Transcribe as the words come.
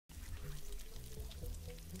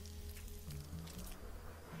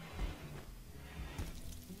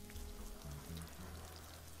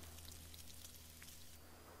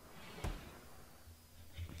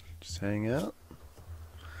hang out.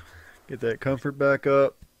 Get that comfort back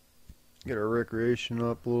up. Get our recreation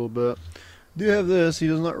up a little bit. Do have this. He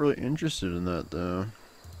is not really interested in that though.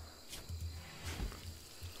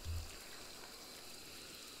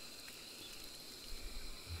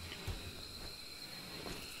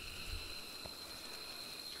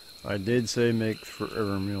 I did say make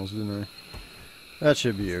forever meals, didn't I? That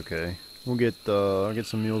should be okay. We'll get I'll get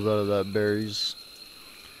some meals out of that berries.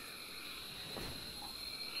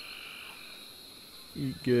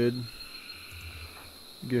 Eat good.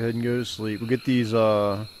 Go ahead and go to sleep. We'll get these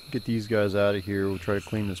guys out of here. We'll try to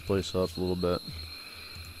clean this place up a little bit.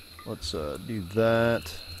 Let's do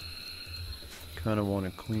that. Kind of want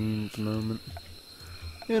to clean at the moment.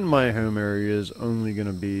 And my home area is only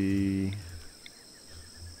gonna be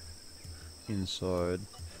inside.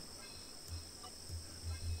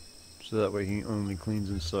 So that way he only cleans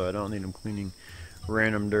inside. I don't need him cleaning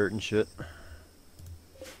random dirt and shit.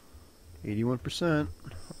 81%.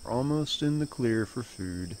 Almost in the clear for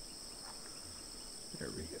food. There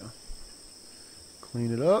we go.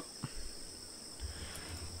 Clean it up.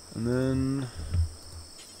 And then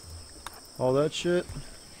all that shit.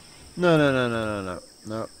 No.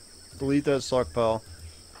 Delete that stockpile.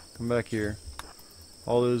 Come back here.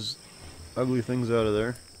 All those ugly things out of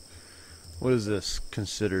there. What is this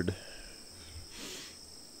considered?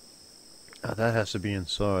 Ah, that has to be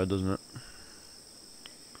inside, doesn't it?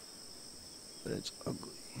 But it's ugly.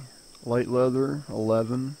 Light leather,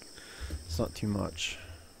 11. It's not too much.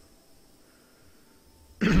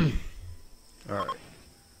 Alright. I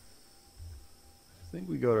think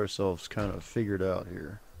we got ourselves kind of figured out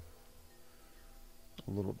here.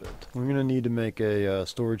 A little bit. We're going to need to make a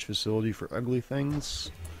storage facility for ugly things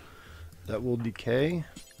that will decay.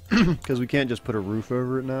 Because we can't just put a roof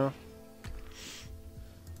over it now.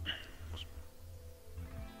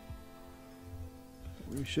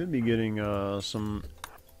 We should be getting some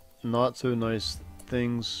not so nice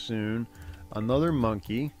things soon. Another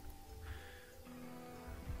monkey.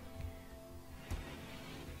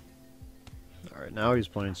 Alright, now he's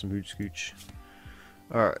playing some hooch scooch.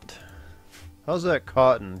 Alright. How's that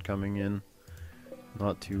cotton coming in?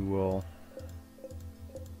 Not too well.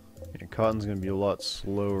 Yeah, cotton's gonna be a lot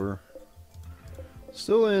slower.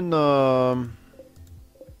 Still in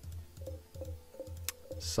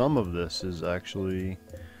some of this is actually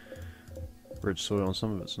rich soil and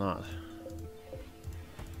some of it's not.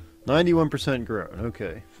 91% grown.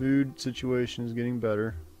 Okay. Food situation is getting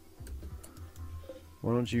better.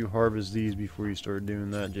 Why don't you harvest these before you start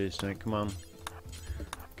doing that, Jstank? Come on.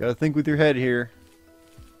 Gotta think with your head here.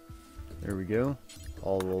 There we go.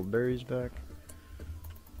 All the little berries back.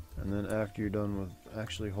 And then after you're done with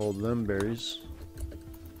actually haul them berries.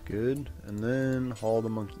 Good. And then haul the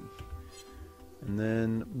monkey. And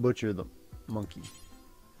then butcher the monkey.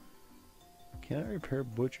 Can I repair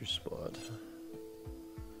butcher spot?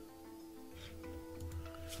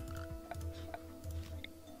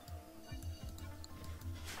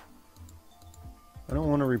 I don't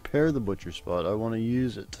want to repair the butcher spot. I want to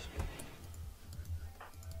use it.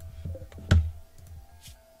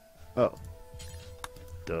 Oh.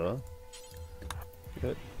 Duh.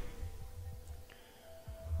 Good.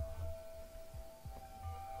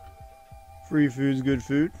 Free food's good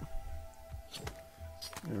food.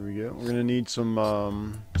 There we go. We're gonna need some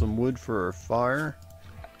wood for our fire.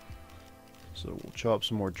 So we'll chop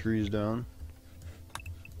some more trees down.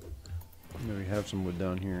 Now we have some wood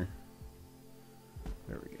down here.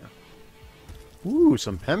 There we go. Ooh,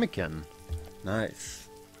 some pemmican. Nice.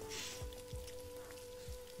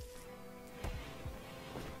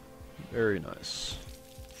 Very nice.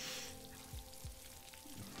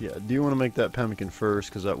 Yeah, do you want to make that pemmican first,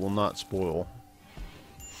 because that will not spoil.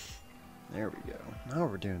 There we go. Now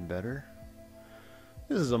we're doing better.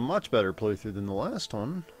 This is a much better playthrough than the last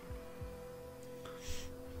one.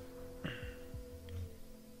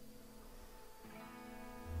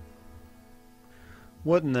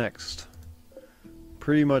 What next?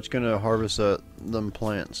 Pretty much gonna harvest them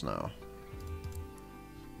plants now.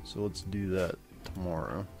 So let's do that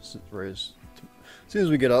tomorrow. As soon as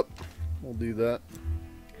we get up, we'll do that.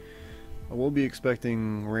 I will be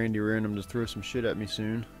expecting Randy Random to throw some shit at me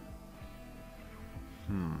soon.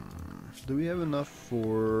 Do we have enough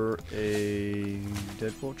for a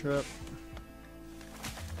deadfall trap?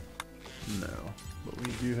 No. But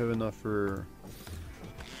we do have enough for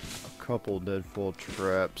a couple deadfall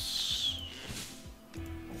traps.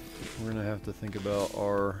 We're gonna have to think about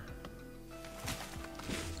our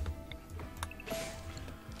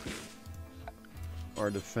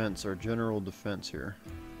defense, our general defense here.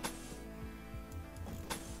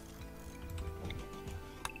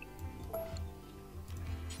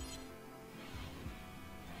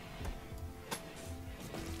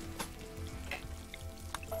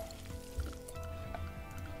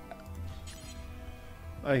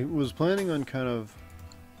 I was planning on kind of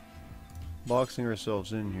boxing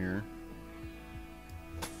ourselves in here,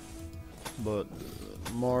 but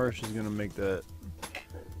marsh is going to make that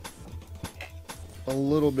a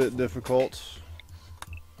little bit difficult.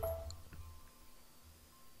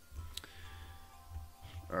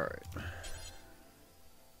 Alright.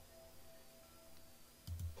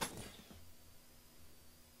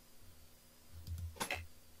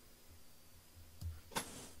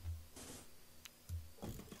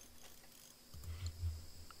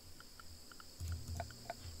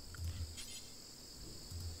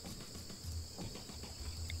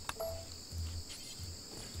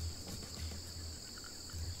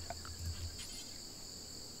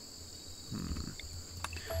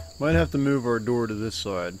 Might have to move our door to this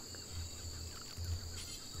side.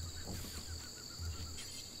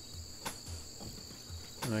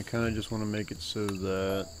 And I kind of just want to make it so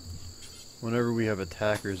that whenever we have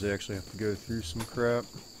attackers, they actually have to go through some crap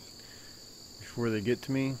before they get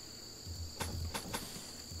to me.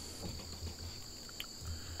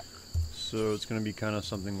 So it's going to be kind of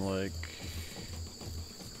something like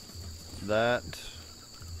that.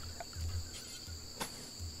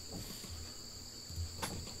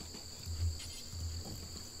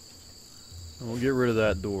 And we'll get rid of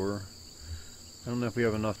that door. I don't know if we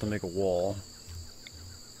have enough to make a wall.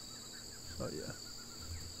 Oh yeah.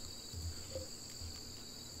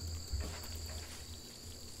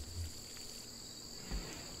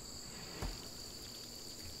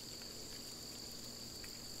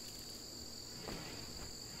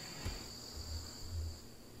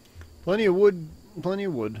 Plenty of wood, plenty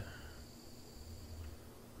of wood.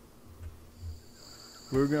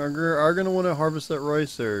 We're gonna want to harvest that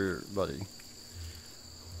rice there, buddy.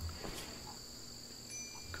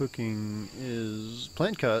 Cooking is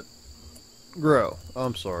plant cut. Grow.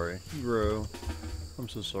 I'm sorry. Grow. I'm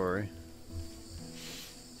so sorry.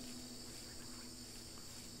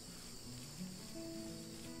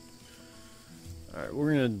 Alright,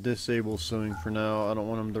 we're gonna disable sowing for now. I don't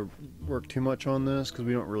want them to work too much on this because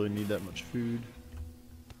we don't really need that much food.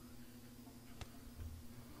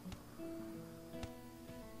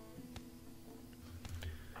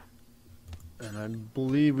 And I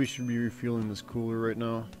believe we should be refueling this cooler right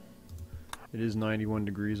now. It is 91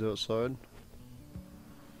 degrees outside.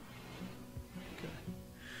 Okay.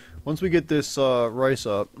 Once we get this rice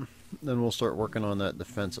up, then we'll start working on that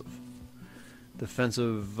defensive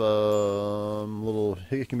little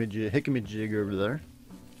hickamy-jig over there.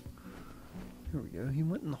 Here we go. He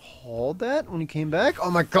went and hauled that when he came back.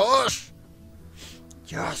 Oh my gosh!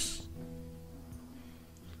 Yes!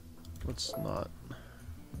 Let's not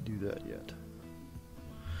do that yet.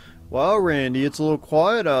 Wow, Randy, it's a little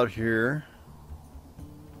quiet out here.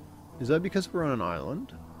 Is that because we're on an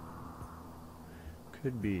island?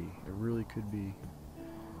 Could be. It really could be.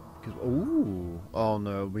 Because, oh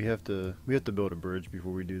no, we have to build a bridge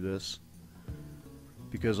before we do this.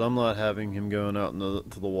 Because I'm not having him going out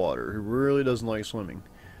to the water. He really doesn't like swimming.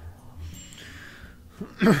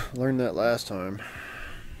 Learned that last time.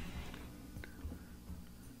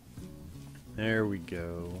 There we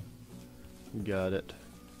go. Got it.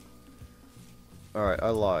 Alright, I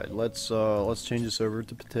lied. Let's change this over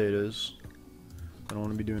to potatoes. I don't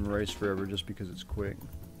want to be doing rice forever just because it's quick.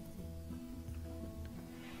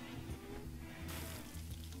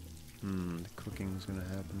 The cooking's gonna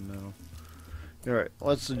happen now. Alright,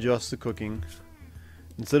 let's adjust the cooking.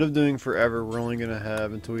 Instead of doing forever, we're only gonna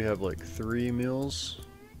have until we have like 3 meals.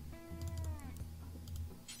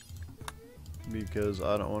 Because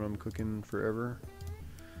I don't want him cooking forever.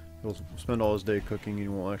 He'll spend all his day cooking and he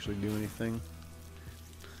won't actually do anything.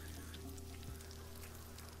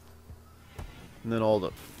 And then all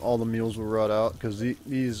the meals will rot out because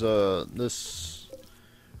this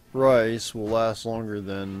rice will last longer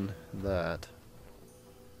than that.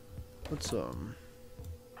 Let's forbid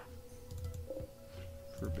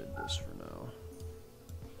this for now.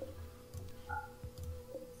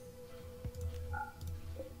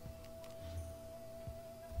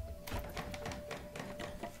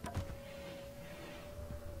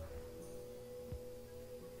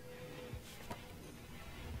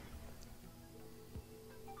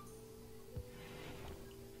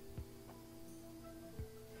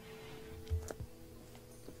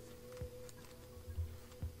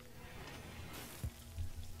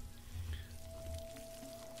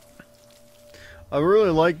 I really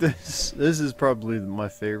like this. This is probably my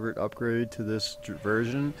favorite upgrade to this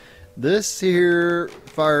version. This here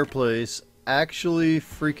fireplace actually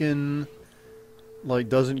freaking like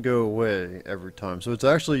doesn't go away every time. So it's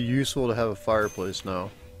actually useful to have a fireplace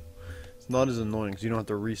now. It's not as annoying because you don't have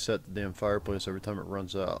to reset the damn fireplace every time it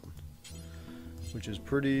runs out. which is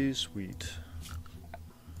pretty sweet.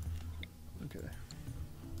 Okay.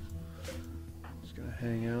 Just gonna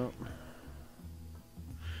hang out.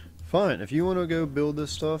 Fine, if you want to go build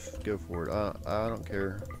this stuff, go for it. I don't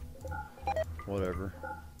care. Whatever.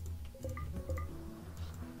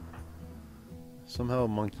 Somehow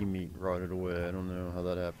monkey meat rotted away. I don't know how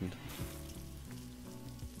that happened.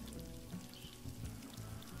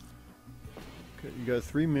 Okay, you got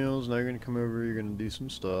 3 meals. Now you're going to come over. You're going to do some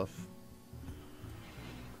stuff.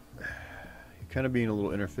 You're kind of being a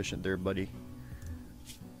little inefficient there, buddy.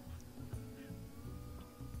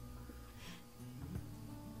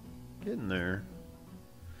 Getting there.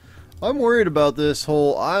 I'm worried about this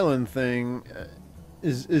whole island thing.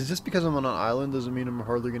 Is just because I'm on an island doesn't mean I'm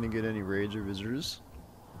hardly going to get any raids or visitors?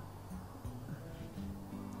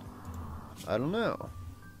 I don't know.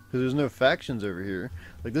 Because there's no factions over here.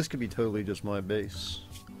 Like, this could be totally just my base.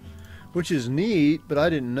 Which is neat, but I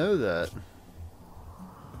didn't know that.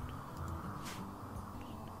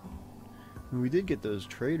 And we did get those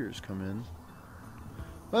traders come in.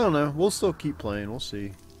 I don't know. We'll still keep playing. We'll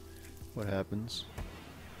see what happens.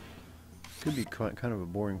 Could be kind of a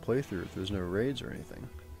boring playthrough if there's no raids or anything.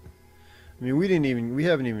 I mean, we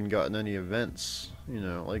haven't even gotten any events, you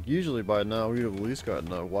know. Like, usually by now we'd have at least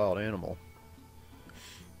gotten a wild animal.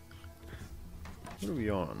 What are we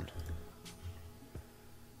on?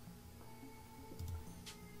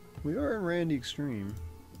 We are in Randy Extreme.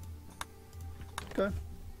 Okay.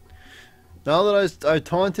 Now that I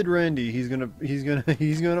taunted Randy, he's gonna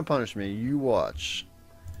punish me. You watch.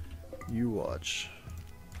 You watch.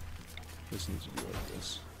 This needs to be like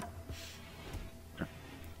this.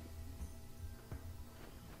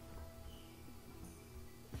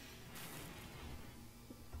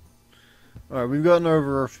 Alright, we've gotten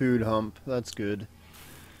over our food hump. That's good.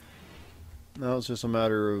 Now it's just a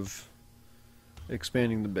matter of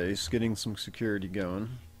expanding the base, getting some security going.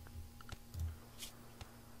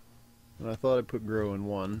 And I thought I put grow in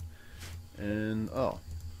 1. And, oh.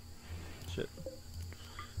 Shit.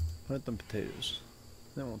 Plant them potatoes.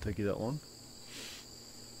 That won't take you that long.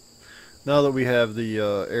 Now that we have the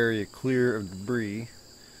area clear of debris,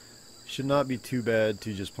 should not be too bad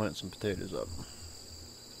to just plant some potatoes up.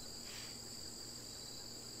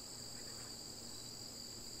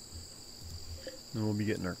 And we'll be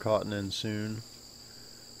getting our cotton in soon,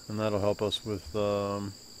 and that'll help us with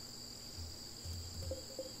our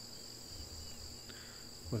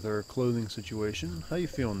clothing situation. How you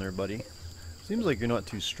feeling there, buddy? Seems like you're not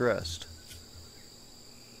too stressed.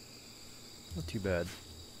 Not too bad.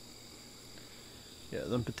 Yeah,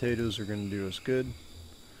 them potatoes are going to do us good.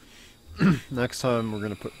 Next time we're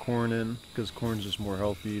going to put corn in, because corn's just more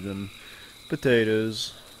healthy than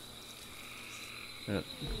potatoes. And it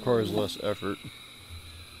requires less effort.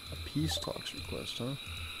 A peace talks request, huh?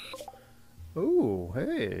 Oh,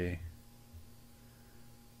 hey.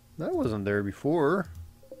 That wasn't there before.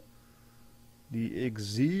 The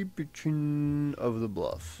exhibition of the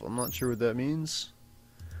bluff. I'm not sure what that means.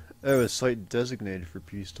 Oh, a site designated for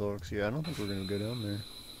peace talks. Yeah, I don't think we're going to go down there.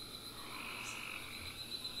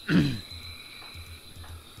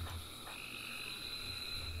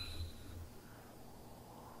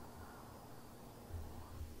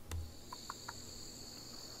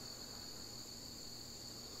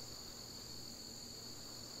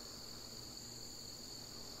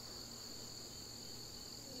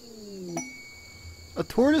 A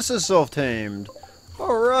tortoise is self-tamed.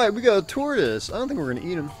 Alright, we got a tortoise. I don't think we're going to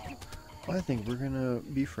eat him. I think we're going to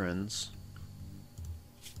be friends.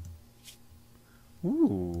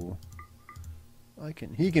 Ooh.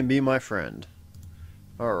 He can be my friend.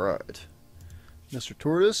 Alright. Mr.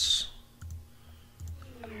 Tortoise.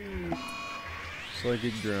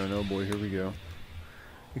 Psychic drone. Oh boy, here we go.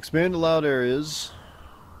 Expand allowed areas.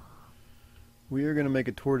 We are going to make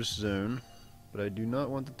a tortoise zone. But I do not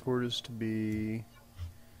want the tortoise to be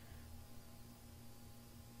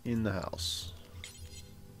in the house.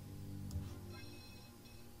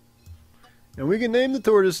 And we can name the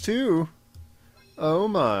tortoise too. Oh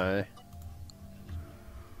my.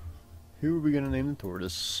 Who are we going to name the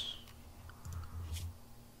tortoise?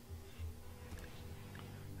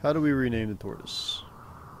 How do we rename the tortoise?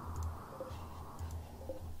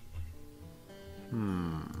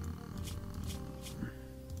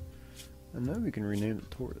 And now we can rename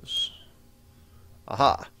the tortoise.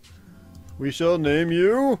 Aha! We shall name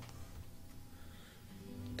you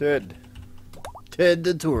Ted. Ted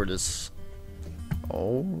the tortoise.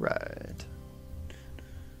 Alright.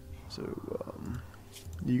 So,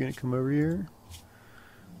 you gonna come over here?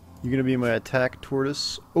 You gonna be my attack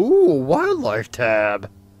tortoise? Ooh, wildlife tab!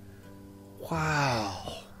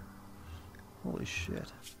 Wow. Holy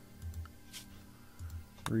shit.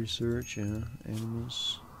 Research, yeah.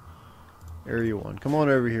 Animals. Area 1. Come on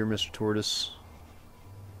over here, Mr. Tortoise.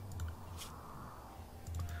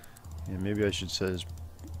 Yeah, maybe I should set his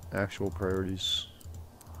actual priorities.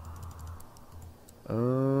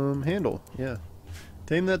 Handle. Yeah.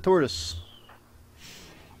 Tame that tortoise.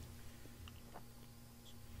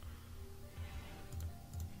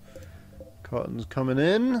 Cotton's coming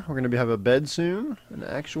in. We're going to have a bed soon. An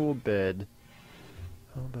actual bed.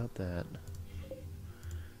 How about that?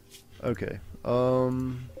 Okay.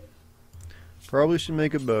 Probably should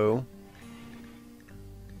make a bow.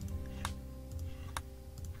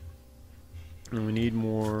 And we need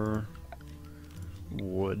more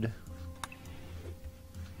wood.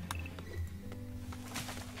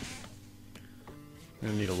 We're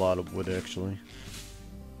gonna need a lot of wood, actually.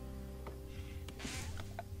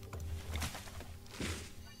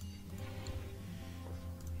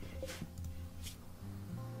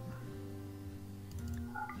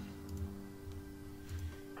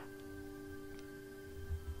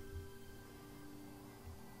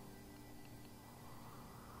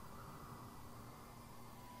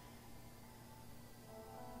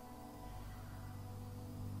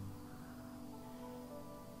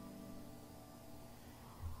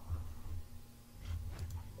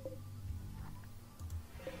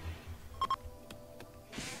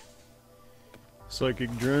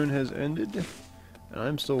 Psychic drone has ended, and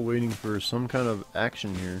I'm still waiting for some kind of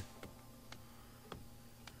action here.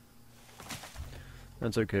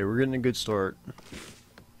 That's okay, we're getting a good start. We'll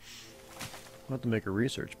have to make a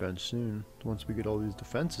research bench soon, once we get all these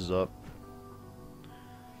defenses up.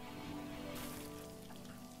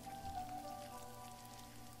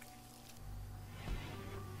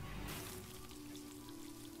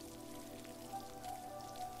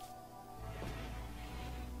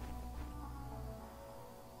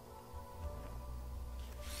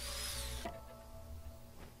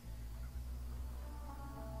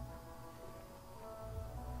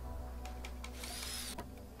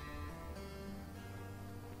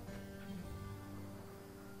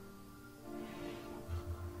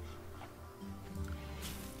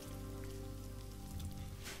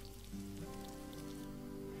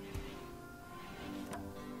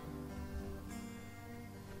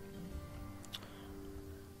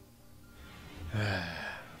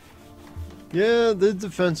 Yeah, the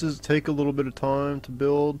defenses take a little bit of time to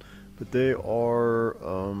build, but they are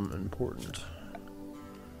important.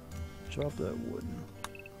 Chop that wood.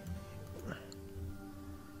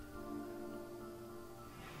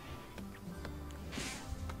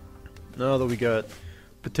 Now that we got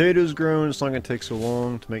potatoes growing, it's not going to take so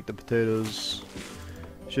long to make the potatoes.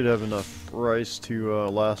 Should have enough rice to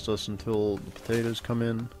last us until the potatoes come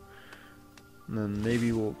in. And then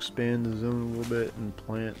maybe we'll expand the zone a little bit and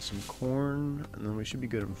plant some corn, and then we should be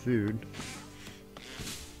good on food.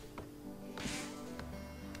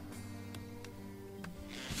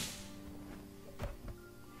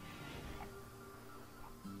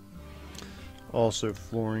 Also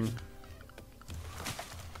flooring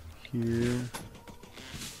here.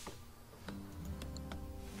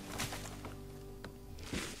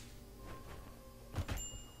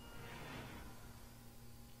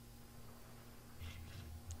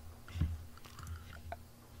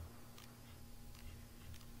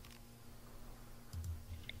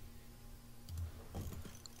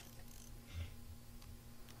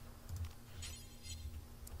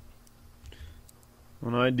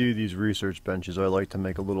 When I do these research benches, I like to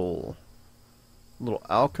make a little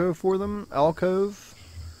alcove for them.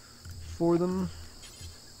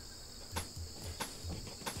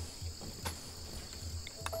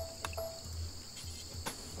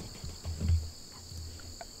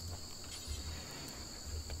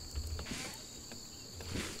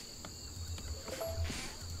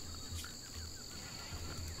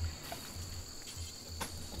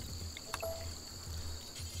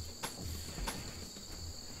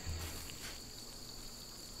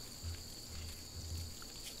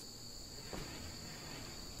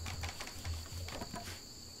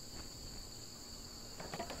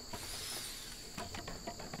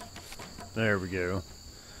 There we go.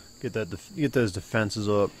 Get those defenses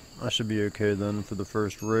up. I should be okay then for the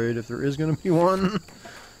first raid if there is going to be one.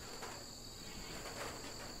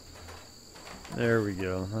 There we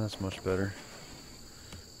go. That's much better.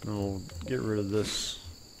 And we'll get rid of this.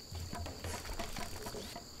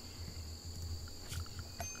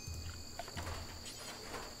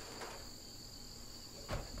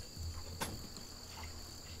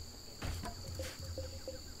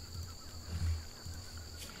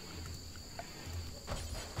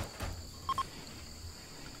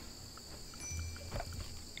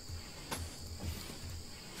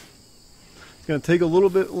 going to take a little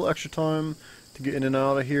bit extra time to get in and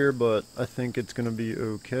out of here, but I think it's going to be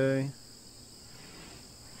okay.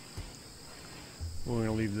 We're going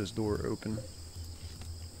to leave this door open.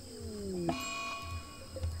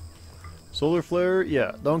 Solar flare?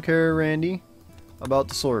 Yeah, don't care, Randy, about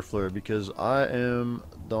the solar flare because I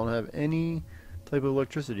don't have any type of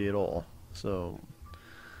electricity at all. So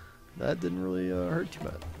that didn't really hurt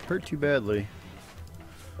too badly.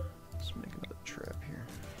 Let's make another trap here.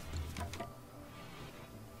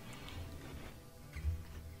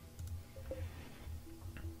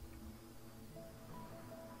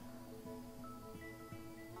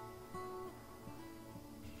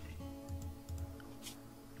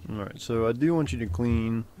 Alright, so I do want you to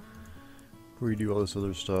clean before you do all this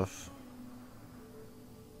other stuff.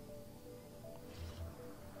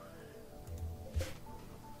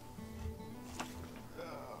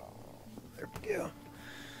 There we go.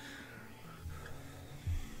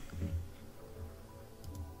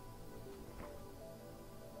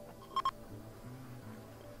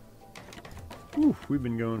 Whew, we've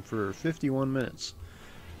been going for 51 minutes.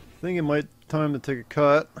 I think it might be time to take a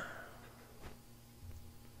cut.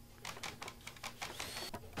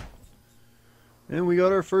 And we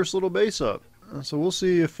got our first little base up. So we'll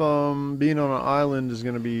see if being on an island is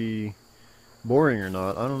going to be boring or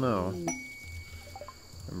not. I don't know.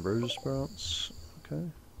 Ambrosia sprouts. Okay.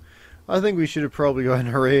 I think we should have probably gotten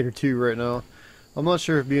a raid or two right now. I'm not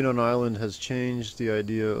sure if being on an island has changed the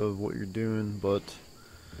idea of what you're doing, but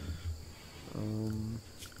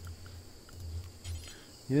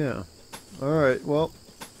yeah. Alright, well,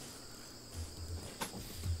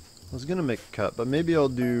 I was going to make a cut, but maybe I'll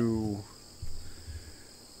do...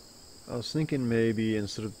 I was thinking maybe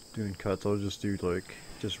instead of doing cuts, I'll just do like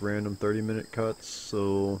just random 30-minute cuts.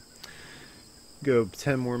 So go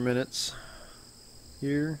 10 more minutes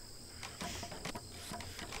here.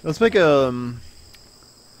 Let's make a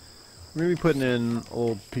maybe putting in a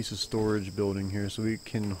little piece of storage building here so we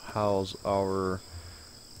can house our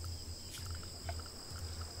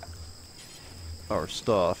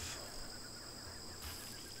stuff.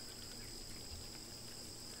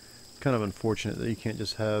 Kind of unfortunate that you can't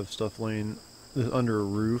just have stuff laying under a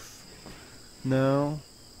roof now.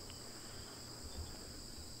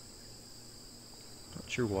 Not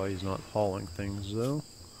sure why he's not hauling things though.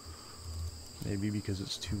 Maybe because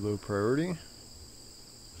it's too low priority.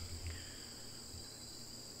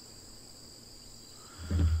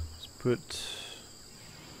 Let's put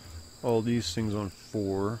all these things on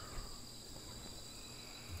 4.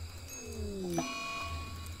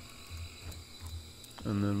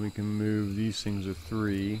 And then we can move these things to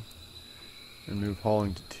 3 and move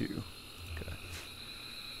hauling to 2. Okay.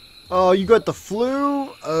 Oh, you got the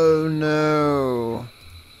flu? Oh no.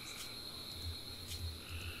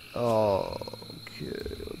 Oh, okay,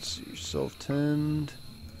 let's see. Self-tend. Do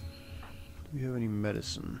we have any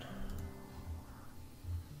medicine?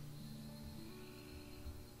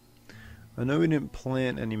 I know we didn't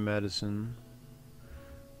plant any medicine,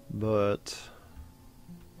 but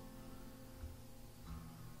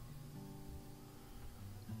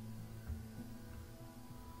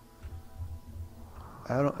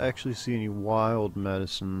I don't actually see any wild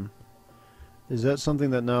medicine. Is that something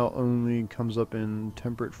that now only comes up in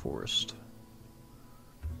temperate forest?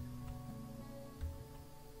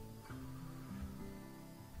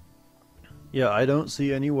 Yeah, I don't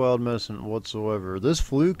see any wild medicine whatsoever. This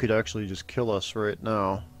flu could actually just kill us right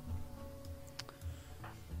now.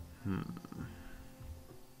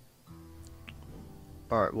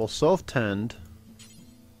 Alright, well, self-tend.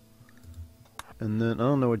 And then, I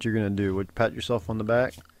don't know what you're going to do. Would pat yourself on the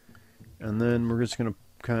back. And then we're just going to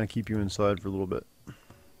kind of keep you inside for a little bit.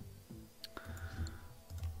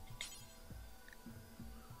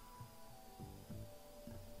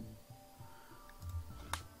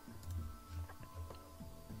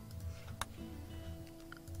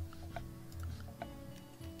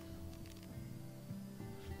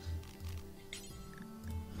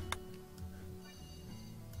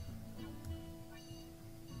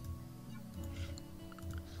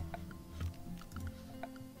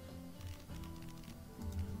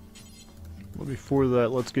 Well, before that,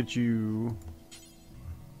 let's get you...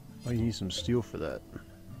 Oh, you need some steel for that.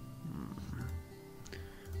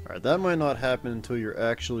 Alright, that might not happen until you're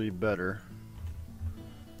actually better.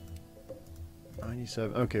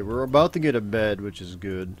 97. Okay, we're about to get a bed, which is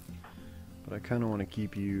good. But I kind of want to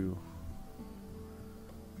keep you...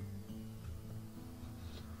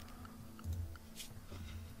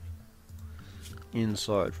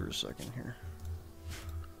 inside for a second here.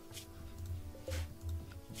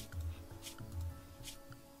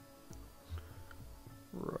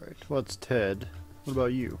 Right, well, that's Ted. What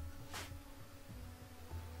about you?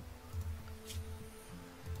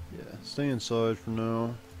 Stay inside for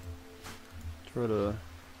now. Try to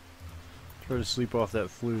sleep off that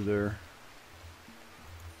flu there.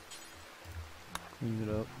 Clean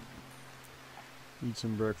it up. Eat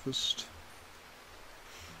some breakfast.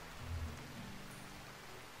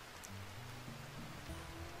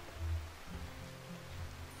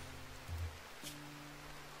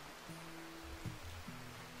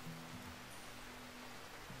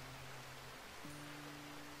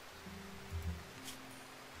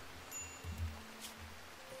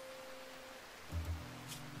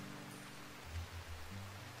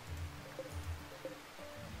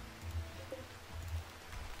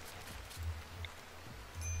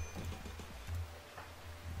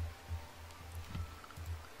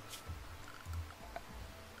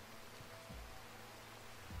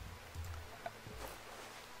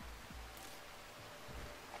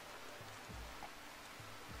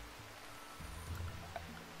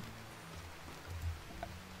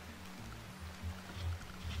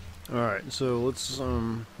 Alright, so let's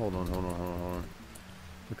hold on.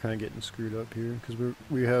 We're kind of getting screwed up here because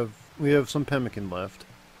we have some pemmican left.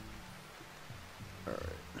 Alright.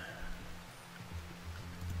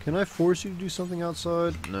 Can I force you to do something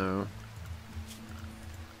outside? No.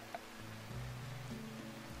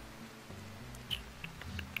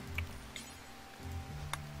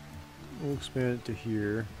 We'll expand it to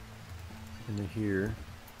here and to here.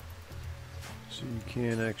 So you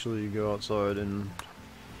can actually go outside and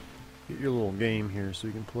get your little game here so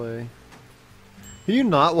you can play. Can you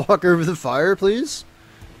not walk over the fire, please?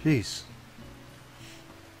 Jeez.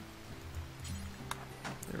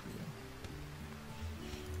 There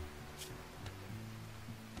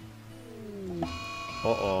we go.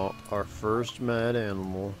 Uh-oh, our first mad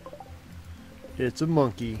animal. It's a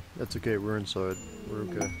monkey. That's okay, we're inside. We're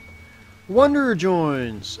okay. Wanderer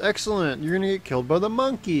joins! Excellent! You're gonna get killed by the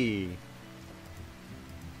monkey!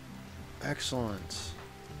 Excellent.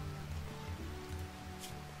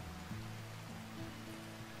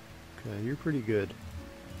 Okay, you're pretty good.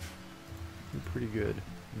 You're pretty good.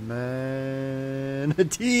 Manatee!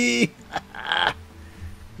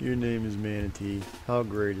 Your name is Manatee. How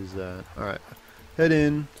great is that? Alright. Head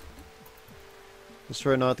in. Let's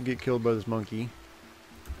try not to get killed by this monkey.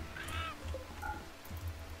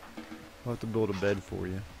 I'll have to build a bed for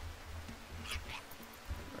you.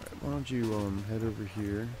 Alright, why don't you head over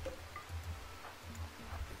here.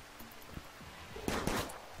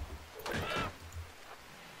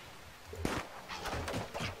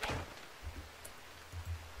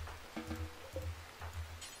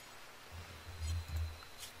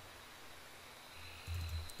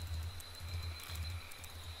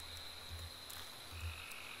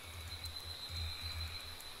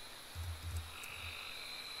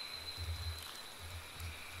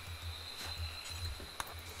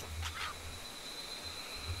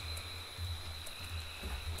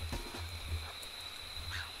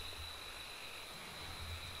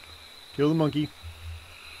 Kill the monkey.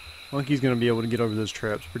 Monkey's gonna be able to get over those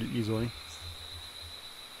traps pretty easily.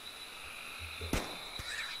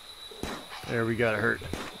 There, we got it hurt.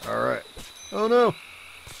 Alright. Oh no!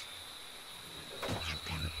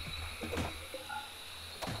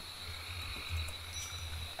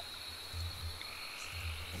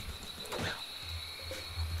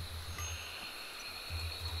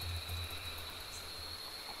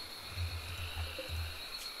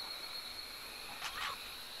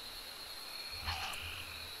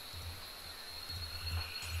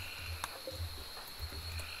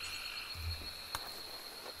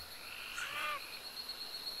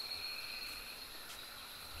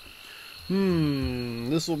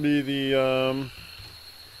 This will be the,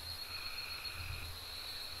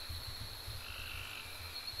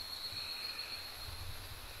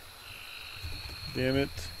 Damn it,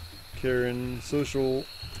 Karen Social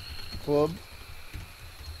Club.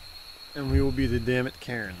 And we will be the Damn it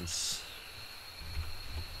Karens.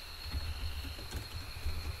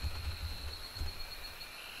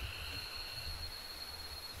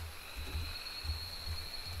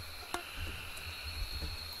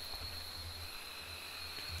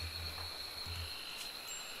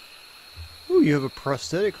 You have a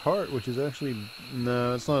prosthetic heart, which is actually...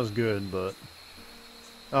 No, it's not as good, but...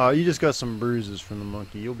 Oh, you just got some bruises from the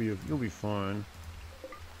monkey. You'll be fine.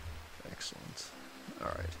 Excellent.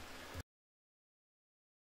 Alright.